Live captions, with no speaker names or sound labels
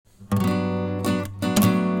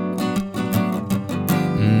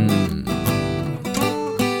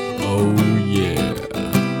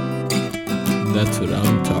That's what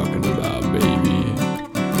I'm talking about, baby.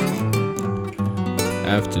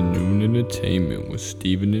 Afternoon entertainment with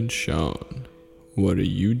Steven and Sean. What are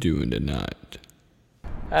you doing tonight?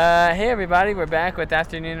 Hey everybody, we're back with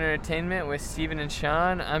Afternoon Entertainment with Steven and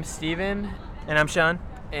Sean. I'm Steven. And I'm Sean.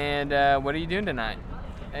 And what are you doing tonight?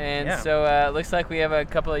 And so it looks like we have a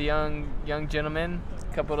couple of young gentlemen,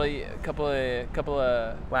 couple of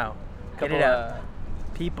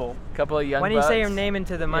people. Couple of young Why don't you say your bucks. name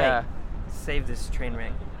into the mic? Yeah. Save this train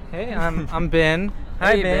wreck. Hey, I'm Ben.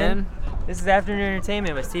 Hi, Hey, Ben. This is Afternoon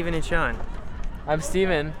Entertainment with Steven and Sean. I'm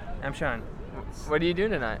Steven. I'm Sean. What are you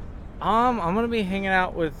doing tonight? I'm gonna be hanging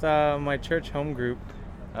out with my church home group.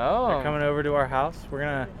 Oh. They're coming over to our house. We're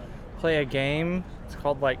gonna play a game. It's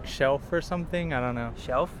called like Shelf or something. I don't know.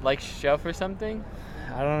 Shelf? Like Shelf or something?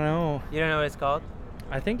 I don't know. You don't know what it's called?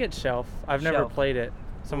 I think it's Shelf. I've never Shelf. played it.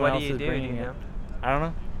 Someone What else do you is do? bringing You it. know? I don't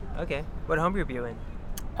know. Okay. What home group are you in?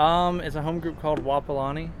 It's a home group called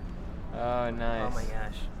Wapalani. Oh, nice. Oh my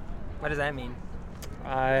gosh. What does that mean?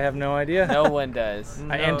 I have no idea. No one does.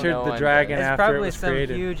 I No, entered no the one dragon does. It's after it probably was some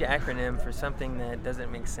created. huge acronym for something that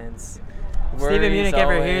doesn't make sense. If Worries Steven Munich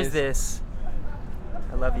ever hears always. this,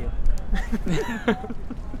 I love you.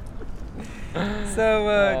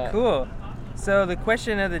 So, cool. So the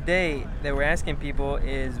question of the day that we're asking people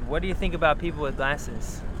is, what do you think about people with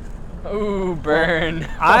glasses? Ooh, burn.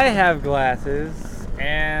 I have glasses,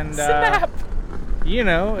 and Snap. you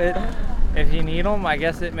know, if you need them, I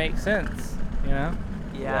guess it makes sense. You know,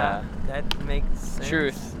 Yeah, that makes sense.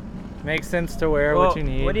 Truth. makes sense to wear Well, what you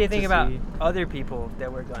need. what do you think to about see. other people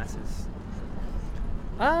that wear glasses?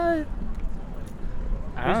 I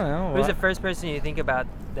don't know. Who's the What- first person you think about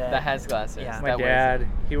That has glasses. Yeah. My that wears dad,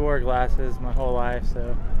 he wore glasses my whole life,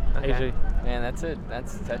 so Okay. usually. it. Man, that's it.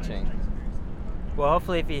 That's touching. Well,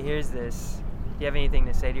 hopefully if he hears this, do you have anything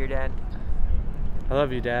to say to your dad? I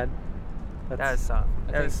love you, Dad. That was soft.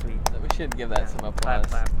 I That was think sweet. We should give that Yeah. some applause.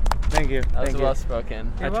 Clap, clap. Thank you. That was Thank you. well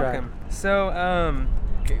spoken. You're I tried. welcome. So,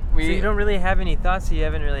 so We you don't really have any thoughts, so you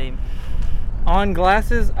haven't really... On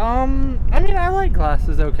glasses, I mean, I like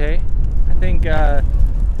glasses. Okay, I think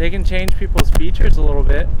they can change people's features a little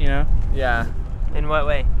bit. You know, yeah. In what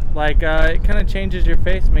way? like it kind of changes your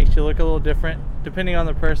face, makes you look a little different. Depending on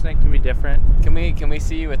the person, it can be different. Can we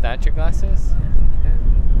see you without your glasses?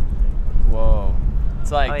 Whoa.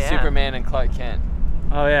 It's like Oh, yeah. Superman and Clark Kent.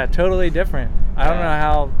 Oh yeah, totally different. I don't know Yeah.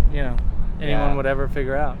 how anyone Yeah. would ever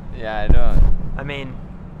figure out. Yeah, I don't. I mean,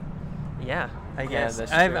 yeah, I guess.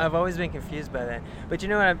 that's I've true. always been confused by that. But you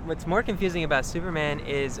know what? What's more confusing about Superman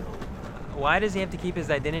is why does he have to keep his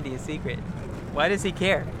identity a secret? Why does he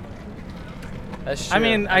care? That's true. I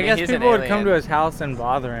mean, I guess he's an people would come to alien. his house and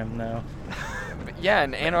bother him, though. Yeah,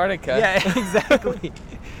 in Antarctica. Yeah, exactly.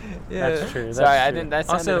 Yeah. That's true. That's Sorry, I true. didn't. That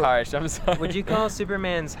sounded Also, harsh. I'm sorry. Would you call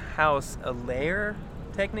Superman's house a lair,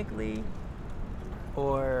 technically,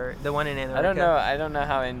 or the one in Antarctica? I don't know. I don't know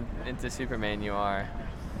how into Superman you are.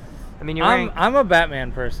 I mean, you're wearing. I'm a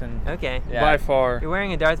Batman person Okay. Yeah. by far. You're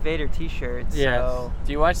wearing a Darth Vader T-shirt. Yes. So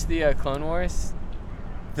Do you watch the Clone Wars?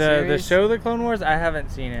 The series? show The Clone Wars, I haven't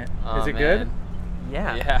seen it. Is Oh, it good? man.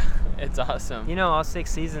 yeah. Yeah, it's awesome. You know, all 6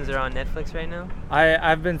 seasons are on Netflix right now.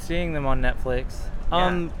 I've been seeing them on Netflix.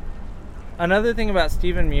 Yeah. Another thing about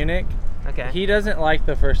Steven Munich, Okay. he doesn't like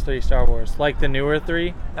the first 3 Star Wars, like the newer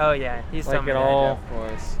 3. Oh yeah, he's Like telling me it that. all- Of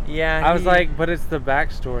course. Yeah. I was he- like, but it's the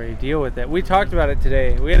backstory. Deal with it. We talked about it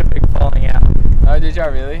today. We had a big falling out. Oh, did y'all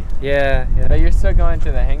really? Yeah. But you're still going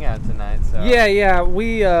to the hangout tonight, so. Yeah.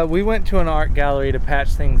 We went to an art gallery to patch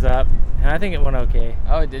things up, and I think it went okay.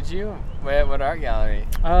 Oh, did you? Wait, what art gallery?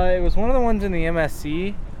 It was one of the ones in the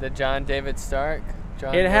MSC. The John David Stark.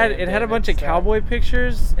 John It had David a bunch of Stark? cowboy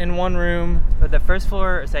pictures in one room. But the first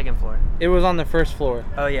floor or second floor? It was on the first floor.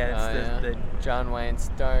 Oh yeah, it's Oh, the, yeah. John Wayne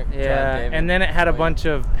Stark. John Yeah, David and then it had a Wayne. bunch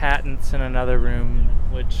of patents in another room,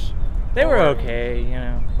 which they were Boring. okay, you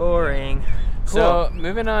know. boring. So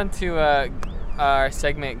moving on to our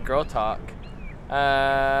segment, Girl Talk.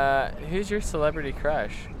 Who's your celebrity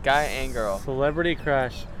crush, guy and girl? Celebrity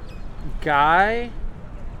crush. Guy,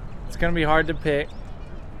 it's gonna be hard to pick.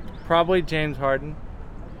 Probably James Harden.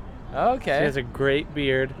 Okay, He has a great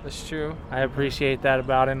beard. that's true. I appreciate that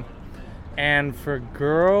about him. And for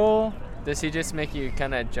girl, Does he just make you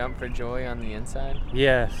kind of jump for joy on the inside?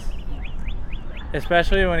 yes.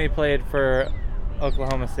 Especially when he played for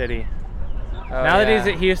Oklahoma City. Oh, Now that yeah. he's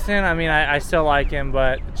at Houston, I mean, I still like him,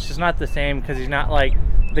 but it's just not the same because he's not like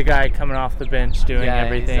the guy coming off the bench doing yeah,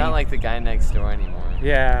 everything. he's not like the guy next door anymore.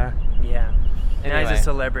 Yeah. Yeah. And now he's Anyway. a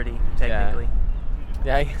celebrity, technically.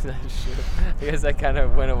 Yeah, I guess that's true. I guess that kind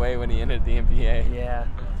of went away when he entered the NBA. Yeah.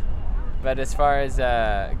 But as far as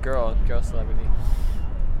girl celebrity,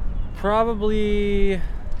 probably.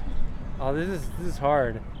 Oh, this is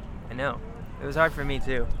hard. I know. It was hard for me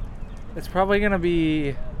too. It's probably gonna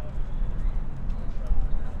be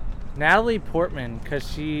Natalie Portman,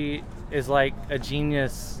 because she is like a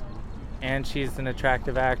genius, and she's an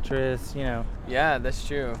attractive actress. You know. Yeah, that's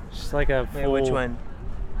true. She's like a Wait, full. which one?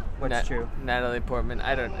 What's true? Natalie Portman.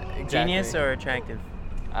 I don't know exactly. Genius or attractive?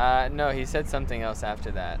 No, he said something else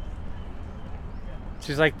after that.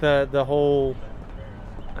 She's like the whole.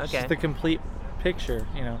 Okay. She's the complete picture.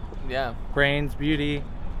 You know. Yeah. Brains, beauty.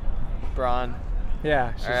 Braun.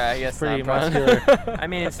 Yeah. She's, I she's guess pretty not Braun. muscular. I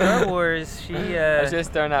mean, in Star Wars, she. I was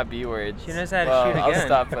just throwing out B words. She knows how to well, shoot a I'll gun.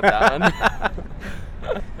 stop with that one.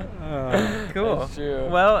 Cool. That's true.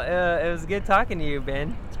 Well, it was good talking to you,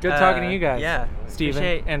 Ben. It's good talking to you guys. Yeah.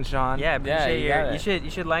 Steven and Sean. Yeah, appreciate you got your. it. You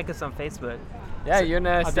should like us on Facebook. Yeah, you're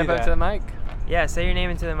gonna I'll step do up that. to the mic. Yeah, say your name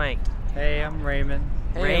into the mic. Hey, I'm Raymond.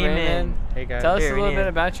 Hey, Raymond. Hey guys. Tell us Here, a little Ian. bit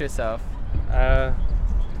about yourself.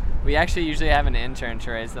 We actually usually have an intern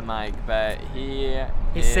to raise the mic, but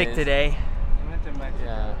He's sick today.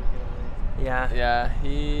 Yeah. Yeah. Yeah.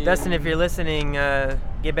 He. Dustin, if you're listening,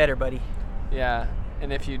 get better, buddy. Yeah.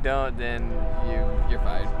 And if you don't, then you're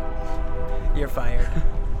fired. You're fired.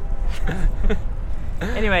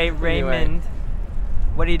 Anyway, Raymond,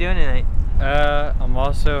 what are you doing tonight? I'm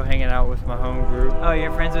also hanging out with my home group. Oh,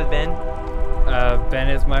 you're friends with Ben? Ben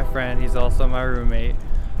is my friend. He's also my roommate.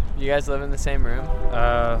 You guys live in the same room?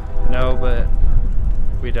 No, but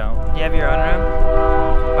we don't. You have your own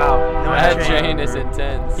room? Wow. No That one's drain is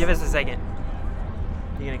intense. Give us a second.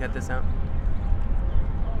 You gonna cut this out?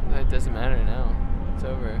 It doesn't matter now. It's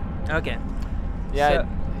over. Okay. Yeah.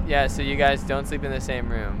 Yeah. So you guys don't sleep in the same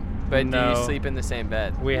room, but do No. you sleep in the same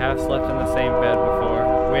bed? We have slept in the same bed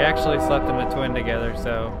before. We actually slept in a twin together,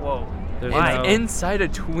 so Whoa. there's Why? no Inside a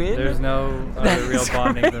twin? there's no other real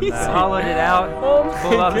bonding than You that. hollowed it out, Oh my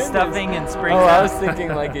full of goodness. stuffing and springs Oh, I out. was thinking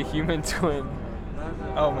like a human twin.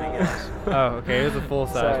 Oh my gosh. Oh, okay, it was a full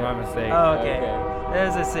size. Sorry. My mistake. Oh, okay. Okay.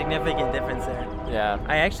 There's a significant difference there. Yeah.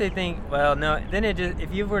 I actually think, well, no, then it just,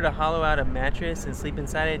 if you were to hollow out a mattress and sleep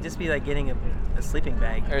inside it, it'd just be like getting a sleeping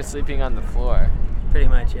bag. Or sleeping on the floor. Pretty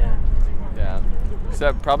much, yeah. Yeah.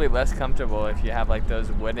 So probably less comfortable if you have like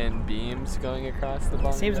those wooden beams going across the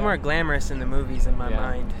bunk. Seems more glamorous in the movies in my Yeah.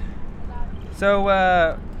 mind.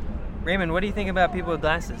 So, Raymond, what do you think about people with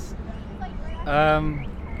glasses?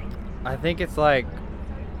 I think it's like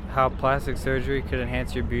how plastic surgery could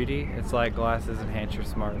enhance your beauty. It's like glasses enhance your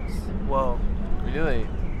smarts. Whoa. Really?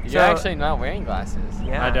 You're So- actually not wearing glasses.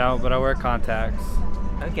 Yeah. I don't, but I wear contacts.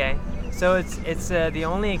 Okay. So it's the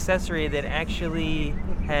only accessory that actually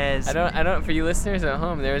has. I don't. For you listeners at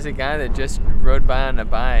home, there was a guy that just rode by on a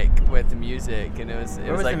bike with the music, and it was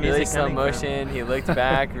was like the really music slow coming from? motion. He looked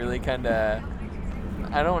back, really kind of.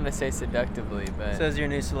 I don't want to say seductively, but So is your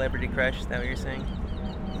new celebrity crush? Is that what you're saying?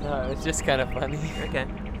 no, it's just kind of funny. Okay.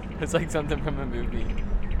 It's like something from a movie.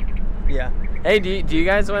 Yeah. Hey, do you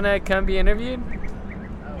guys want to come be interviewed?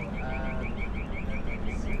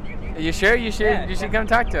 You sure? You should. Yeah, you should come- come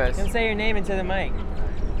talk to us. Come say your name into the mic.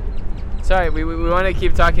 Sorry, we want to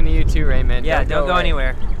keep talking to you too, Raymond. Yeah, don't go away.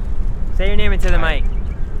 anywhere. Say your name into the mic.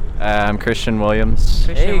 I'm Christian Williams.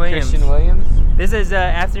 Christian Hey, Williams. Christian Williams. This is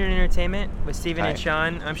Afternoon Entertainment with Steven and Hi.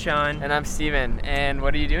 Sean. I'm Sean. And I'm Steven. And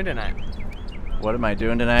what are you doing tonight? What am I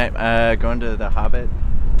doing tonight? Going to the Hobbit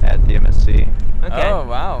at the MSC. Okay. Oh,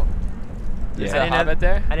 wow. Yeah. Is I that didn't know- Hobbit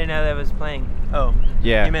there? I didn't know that was playing. Oh.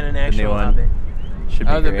 Yeah. You meant an the new actual one. Hobbit. Should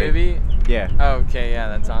be Oh, the great. movie? Yeah. Oh, okay, yeah,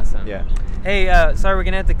 that's awesome. Yeah. Hey, sorry, we're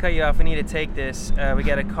gonna have to cut you off. We need to take this. We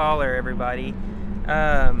got a caller, everybody.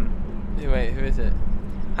 Wait, who is it?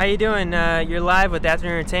 How you doing? You're live with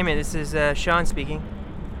Afternoon Entertainment. This is Sean speaking.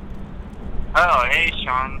 Oh, hey,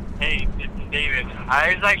 Sean. Hey, this is David.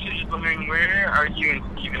 I was actually just wondering, where are you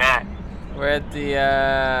and Steven at? We're at the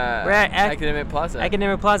We're at Academic Plaza.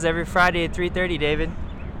 Academic Plaza every Friday at 3:30. David.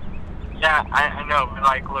 Yeah, I know, but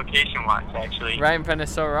like location-wise, actually. Right in front of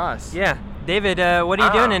So Ross. Yeah, David. What are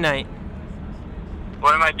you doing Oh. tonight?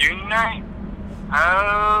 What am I doing tonight?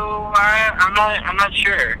 Oh, I'm not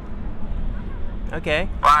sure. Okay.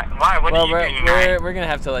 Why? What Well, are you we're, doing tonight? we're gonna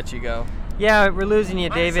have to let you go. Yeah, we're losing you,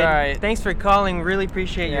 David. Sorry. Thanks for calling. Really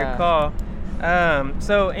appreciate your Yeah. call.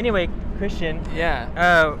 So anyway, Christian,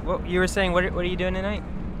 Yeah. what you were saying? What are you doing tonight?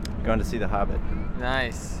 Going to see the Hobbit.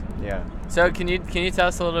 Nice. Yeah. So can you tell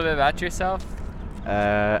us a little bit about yourself?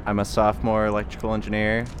 I'm a sophomore electrical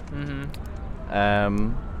engineer.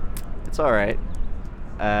 Mm-hmm. It's all right.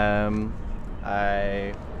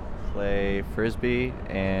 I play frisbee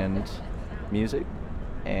and music,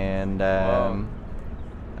 and Whoa.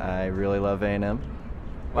 I really love A&M.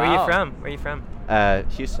 Where are Wow. you from? Where are you from?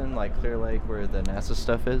 Houston, like Clear Lake, where the NASA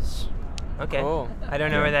stuff is. Okay. Cool. I don't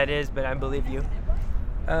know Yeah. where that is, but I believe you.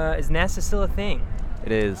 Is NASA still a thing?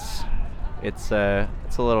 It is. It's a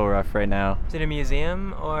little rough right now. Is it a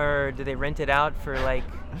museum, or do they rent it out for like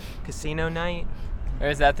casino night? Or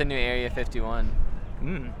is that the new Area 51?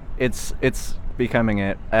 It's becoming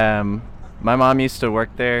it. My mom used to work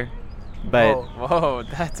there, but Whoa. Whoa,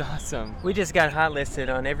 that's awesome. We just got hot listed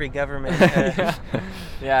on every government.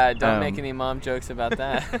 Yeah, don't make Um, any mom jokes about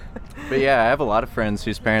that. but yeah, I have a lot of friends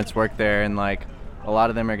whose parents work there, and like a lot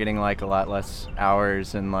of them are getting like a lot less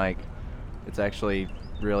hours, and like it's actually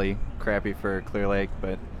really crappy for Clear Lake.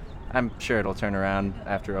 But I'm sure it'll turn around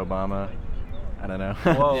after Obama. I don't know.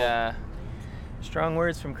 Whoa. Yeah, Strong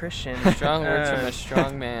words from Christian. strong words from Uh, a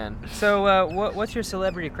strong man. So, what's your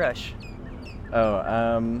celebrity crush?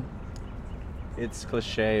 It's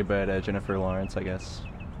cliche, but Jennifer Lawrence, I guess.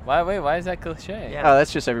 Why is that cliche? Yeah. Oh,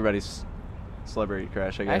 that's just everybody's celebrity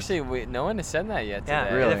crush, I guess. Actually, no one has said that yet today. Yeah,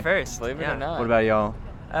 Really? you're the first. Believe it yeah. or not. What about y'all?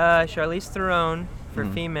 Charlize Theron for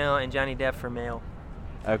Mhm. female and Johnny Depp for male.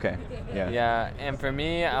 Okay. Yeah. Yeah, and for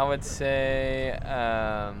me, I would say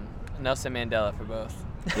Nelson Mandela for both.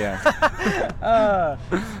 Yeah.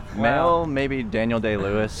 Male, maybe Daniel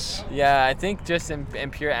Day-Lewis. Yeah, I think just in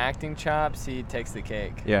pure acting chops, he takes the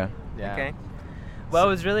cake. Yeah. Yeah. Okay. Well, it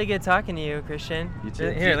was really good talking to you, Christian. You too.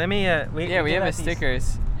 Here, let me. We give have out a these.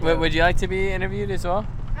 stickers. Would you like to be interviewed as well?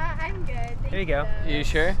 I'm good. There you go. You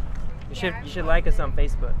sure? You should like us on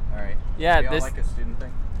Facebook. All right. Yeah, y'all this. like a student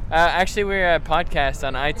thing? Actually, we're a podcast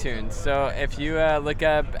on iTunes. So if you look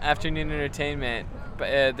up Afternoon Entertainment,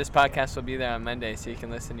 this podcast will be there on Monday, so you can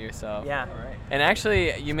listen to yourself. Yeah. And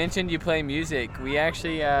actually, you mentioned you play music. We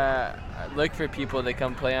actually look for people to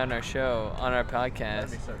come play on our show, on our podcast.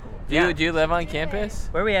 That'd be so cool. Do you live on campus?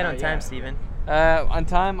 Where are we at on yeah. time, Steven? On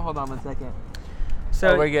time? Hold on 1 second.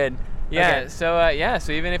 So Oh, we're good. Yeah. Okay.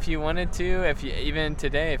 So even if you wanted to, even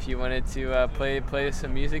today, if you wanted to play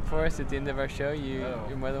some music for us at the end of our show,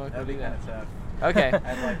 you're more than welcome to do that. tough. Okay.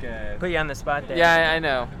 I have like a. put you on the spot there. Yeah, I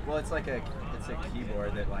know. Well, it's a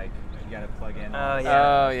keyboard that like you gotta plug in. Oh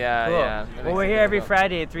yeah. Oh yeah, Cool. yeah. That Well, makes we're it here every difficult.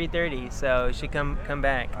 Friday at 3:30, so you should come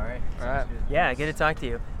back. All right. All right. Yeah, good to talk to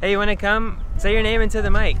you. Hey, you want to come? Say your name into the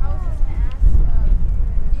mic. I was just gonna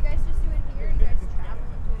ask, do you guys just do it here? Or do you guys travel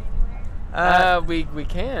and do it anywhere? We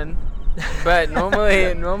can, but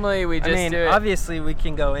normally we just I mean, do it. obviously we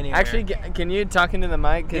can go anywhere. Actually, can you talk into the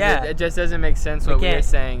mic? 'Cause Yeah. it just doesn't make sense we what we're can't.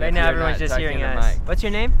 saying. Right if now, you're everyone's not just talking hearing into the us. mic. What's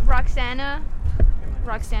your name? Roxana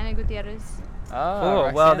Cool. Gutierrez.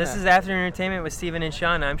 Oh, Well, this Roxana. is Afternoon Entertainment with Steven and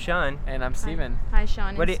Sean. I'm Sean. And I'm Steven. Hi,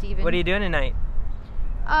 Sean What and are, Steven. what are you doing tonight?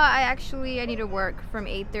 I need to work from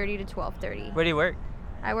 8:30 to 12:30. Where do you work?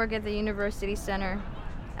 I work at the University Center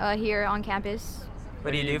here on campus.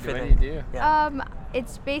 What do you do for What them? do you do? Yeah.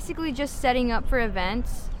 It's basically just setting up for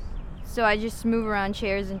events. So I just move around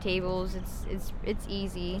chairs and tables. It's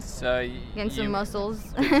easy. So Getting some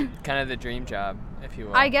muscles. kind of the dream job, if you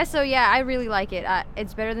will. I guess so. Yeah, I really like it.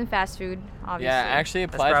 It's better than fast food, obviously. Yeah, I actually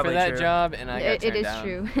That's applied for probably that true. job, and I got It turned is down.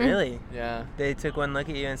 true. Really? Yeah. They took one look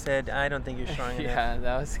at you and said, "I don't think you're strong enough." Yeah,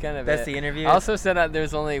 that was kind of That's it. the interview? I also said that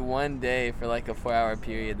there's only one day for like a 4-hour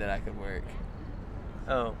period that I could work.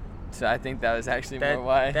 Oh, So I think that was actually more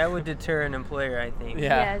why. that would deter an employer, I think.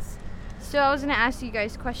 Yeah. Yes. So I was gonna ask you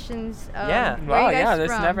guys questions. Yeah. Where are Wow, you guys yeah,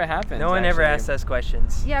 this from? never happened. No one ever actually. asked us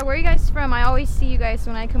questions. Yeah, where are you guys from? I always see you guys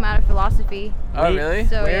when I come out of philosophy. Oh, We- really?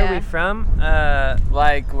 So Where yeah. are we from?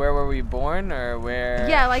 Like, where were we born, or where?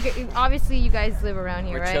 Yeah, like obviously you guys live around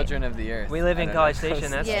here, We're right? children of the earth. We live I in don't College know.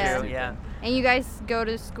 Station. That's Yeah. true. Yeah. And you guys go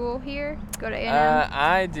to school here? Go to A&M?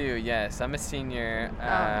 I do. Yes, I'm a senior. Oh,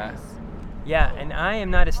 nice. Yeah, and I am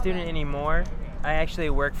not a student anymore. I actually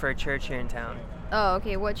work for a church here in town. Oh,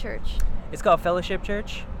 okay. What church? It's called Fellowship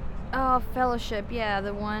Church. Oh, Fellowship. Yeah,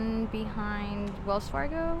 the one behind Wells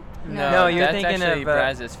Fargo. No, you're that's thinking actually of,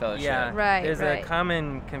 Brazos Fellowship. Yeah, Right, There's right. a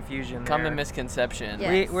common confusion there. Common misconception.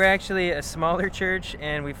 Yeah. We're actually a smaller church,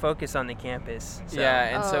 and we focus on the campus. So.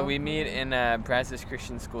 Yeah, and so Oh. we meet in Brazos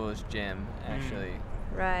Christian School's gym, actually.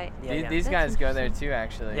 Right. Yeah, yeah. These That's guys go there interesting. too,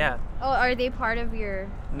 actually. Yeah. Oh, are they part of your?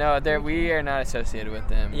 No, we are not associated with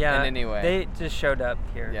them Yeah. in any way. They just showed up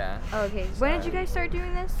here. Yeah. Oh, okay. When did you guys start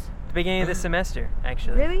doing this? The beginning of the semester,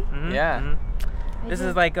 actually. Really? Mhm, Yeah. mhm. I This is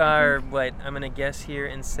did- like our, what, I'm going to guess here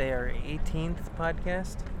and say our 18th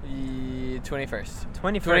podcast? 21st.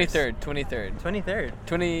 21st. 23rd. 23rd. 23rd.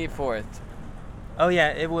 24th. Oh yeah,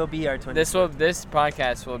 it will be our 24. This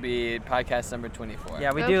podcast will be podcast number 24.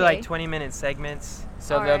 Yeah, we do like Okay. 20-minute segments.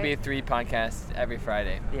 So there'll Alright. be 3 podcasts every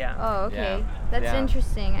Friday. Yeah. Oh, okay. Yeah. That's Yeah.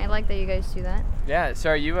 interesting. I like that you guys do that. Yeah.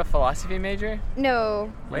 So are you a philosophy major?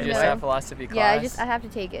 No. You Wait, just what? have philosophy class? Yeah, I have to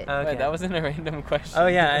take it. Okay. Wait, that wasn't a random question. Oh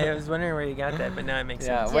yeah, I was wondering where you got that, but now it makes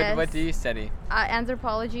Yeah. sense. What Yes. do you study?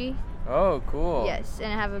 Anthropology. Oh, cool. Yes,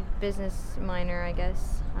 and I have a business minor, I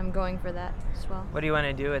guess. I'm going for that as well. What do you want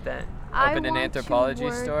to do with that? I Open an want to anthropology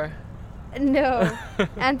work- store? No.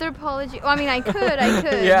 Anthropology. Well, I mean, I could.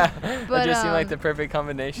 Yeah. But, It just seemed like the um, perfect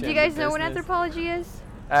combination. Do you guys of know what business. anthropology is?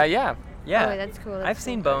 Yeah. Yeah. Oh, that's cool. That's I've cool.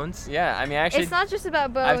 seen bones. Yeah. I mean, actually, It's not just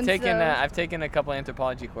about bones. I've taken though. I've taken a couple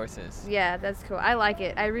anthropology courses. Yeah, that's cool. I like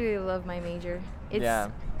it. I really love my major. It's. Yeah.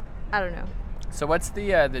 I don't know. So what's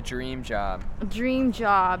the dream job? Dream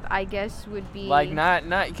job, I guess, would be. Like not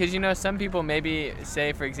because some people maybe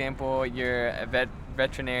say, for example, you're a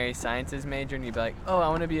veterinary sciences major and you'd be like, oh, I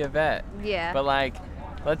want to be a vet. Yeah. But like,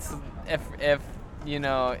 if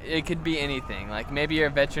it could be anything. Like maybe you're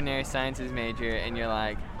a veterinary sciences major and you're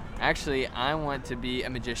like, actually, I want to be a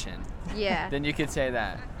magician. Yeah. Then you could say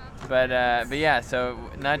that. But yeah. So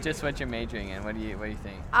not just what you're majoring in. What do you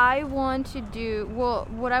think? I want to do. Well,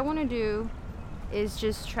 what I want to do is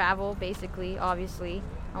just travel, basically. Obviously,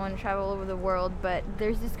 I want to travel all over the world. But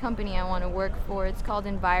there's this company I want to work for. It's called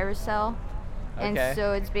Envirocell. And Okay.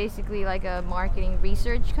 so it's basically like a marketing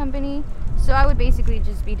research company. So I would basically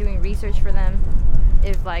just be doing research for them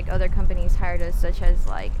if like other companies hired us, such as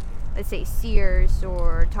like, let's say Sears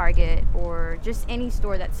or Target or just any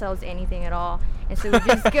store that sells anything at all. And so we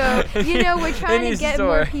just go, we're trying Any to get store,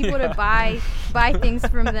 more people yeah. to buy things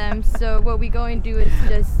from them. So what we go and do is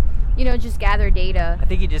just gather data. I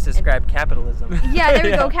think you just described capitalism. Yeah, there we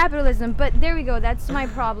Yeah. go, capitalism. But there we go, that's my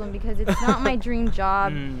problem because it's not my dream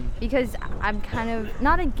job. Mm. Because I'm kind of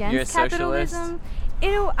not against You're a socialist? capitalism.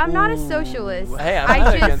 I'm not a socialist. Hey, I'm I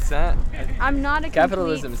not just, against that. I'm not a complete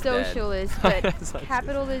Capitalism's dead. socialist, but It's like-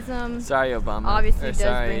 capitalism. Sorry, Obama. Obviously Or does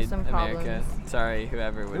sorry, bring some America. problems. Sorry,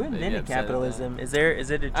 whoever would Who be invented upset at that. capitalism? Is it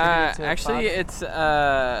attributed to a Actually, father? it's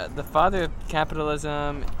the father of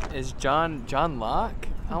capitalism is John Locke.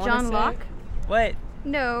 I wanna John say. Locke? What?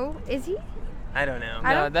 No, is he? I don't know.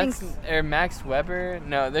 I No, don't think that's or Max Weber.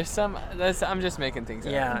 No, there's some. I'm just making things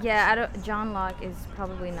up. Yeah. Yeah, John Locke is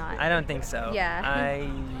probably not. I don't think so. Yeah.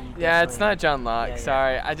 Yeah, it's not John Locke. Yeah, yeah.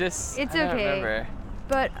 Sorry, It's I don't okay. remember.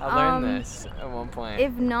 But I learned this at one point.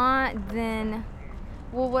 If not, then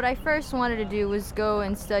well, what I first wanted to do was go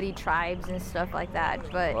and study tribes and stuff like that.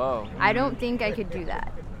 But Whoa. I don't think I could do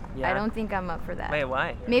that. Yeah. I don't think I'm up for that. Wait,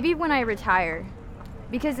 why? Maybe when I retire.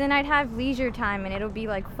 Because then I'd have leisure time and it'll be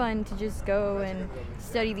like fun to just go and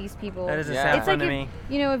study these people. That doesn't Yeah. sound It's fun like to if,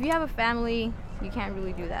 me. if you have a family, you can't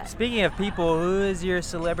really do that. Speaking of people, who is your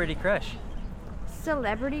celebrity crush?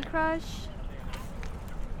 Celebrity crush?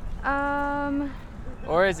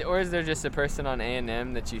 Or is there just a person on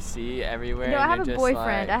A&M that you see everywhere? No, and I have you're a just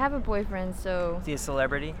boyfriend. Like, I have a boyfriend, so Is he a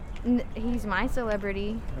celebrity? he's my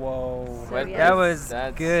celebrity. Whoa. So, yes. That was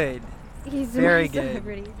That's- good. He's Very my good.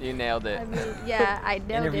 celebrity. You nailed it. I mean, yeah, I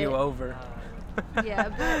nailed Interview it. over. Yeah,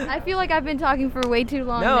 but I feel like I've been talking for way too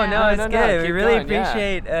long No, now. it's no, good. We keep really going, yeah.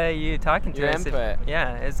 appreciate you talking to Your us. input.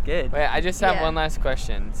 Yeah, it's good. Wait, I just have Yeah. one last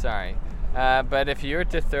question. Sorry, but if you were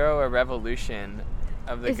to throw a revolution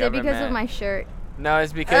of the Is it government, because of my shirt? No,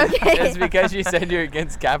 it's because Okay. it's because you said you're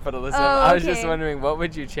against capitalism. Oh, I was just okay. wondering, what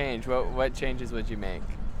would you change? What changes would you make?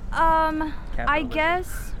 I Capitalism.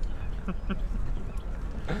 guess.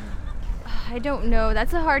 I don't know.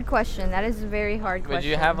 That's a hard question. That is a very hard question. Would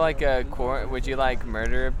you have like a would you like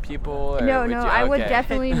murder people? Or No, would no, you, I would okay.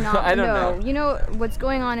 definitely not. I don't no. know. You know what's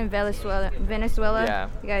going on in Venezuela? Yeah.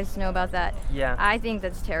 You guys know about that? Yeah. I think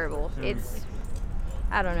that's terrible. It's,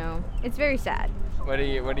 I don't know. It's very sad. What are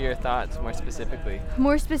your thoughts more specifically?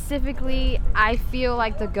 More specifically, I feel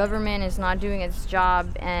like the government is not doing its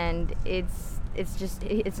job, and it's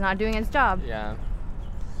not doing its job. Yeah.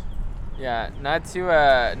 Yeah, not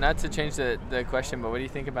to change the question, but what do you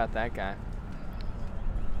think about that guy?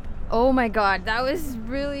 Oh my God, that was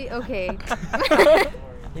really okay.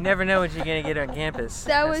 You never know what you're gonna get on campus.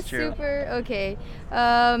 That That's was true. super okay.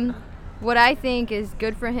 What I think is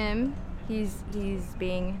good for him. He's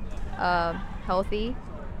being healthy,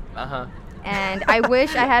 and I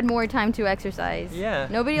wish I had more time to exercise. Yeah.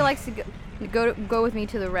 Nobody likes to go with me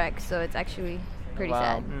to the rec, so it's actually pretty Wow.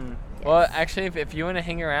 sad. Mm. Well, actually, if you want to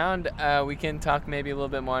hang around, we can talk maybe a little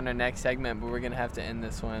bit more in our next segment, but we're gonna have to end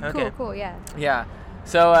this one. Okay. Cool, yeah. Yeah.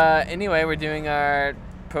 So anyway, we're doing our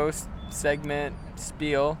post-segment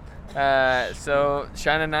spiel. So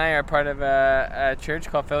Sean and I are part of a church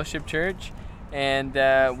called Fellowship Church, And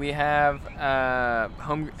we have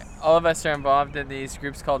all of us are involved in these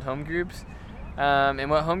groups called home groups. And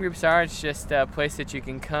what home groups are, it's just a place that you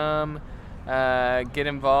can come, get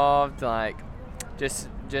involved, like just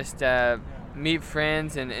meet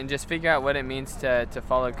friends and just figure out what it means to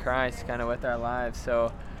follow Christ kind of with our lives.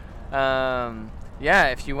 So yeah,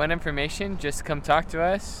 if you want information, just come talk to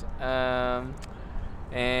us.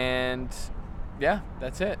 And yeah,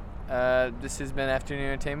 that's it. This has been Afternoon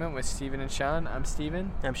Entertainment with Steven and Sean. I'm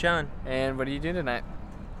Steven. I'm Sean. And what are you doing tonight?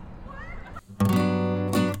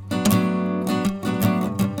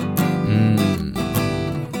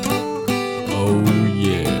 Oh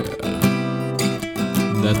yeah.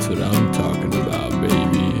 That's what I'm talking about,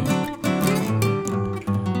 baby.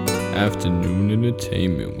 Afternoon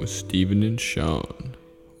Entertainment with Steven and Sean.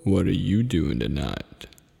 What are you doing tonight?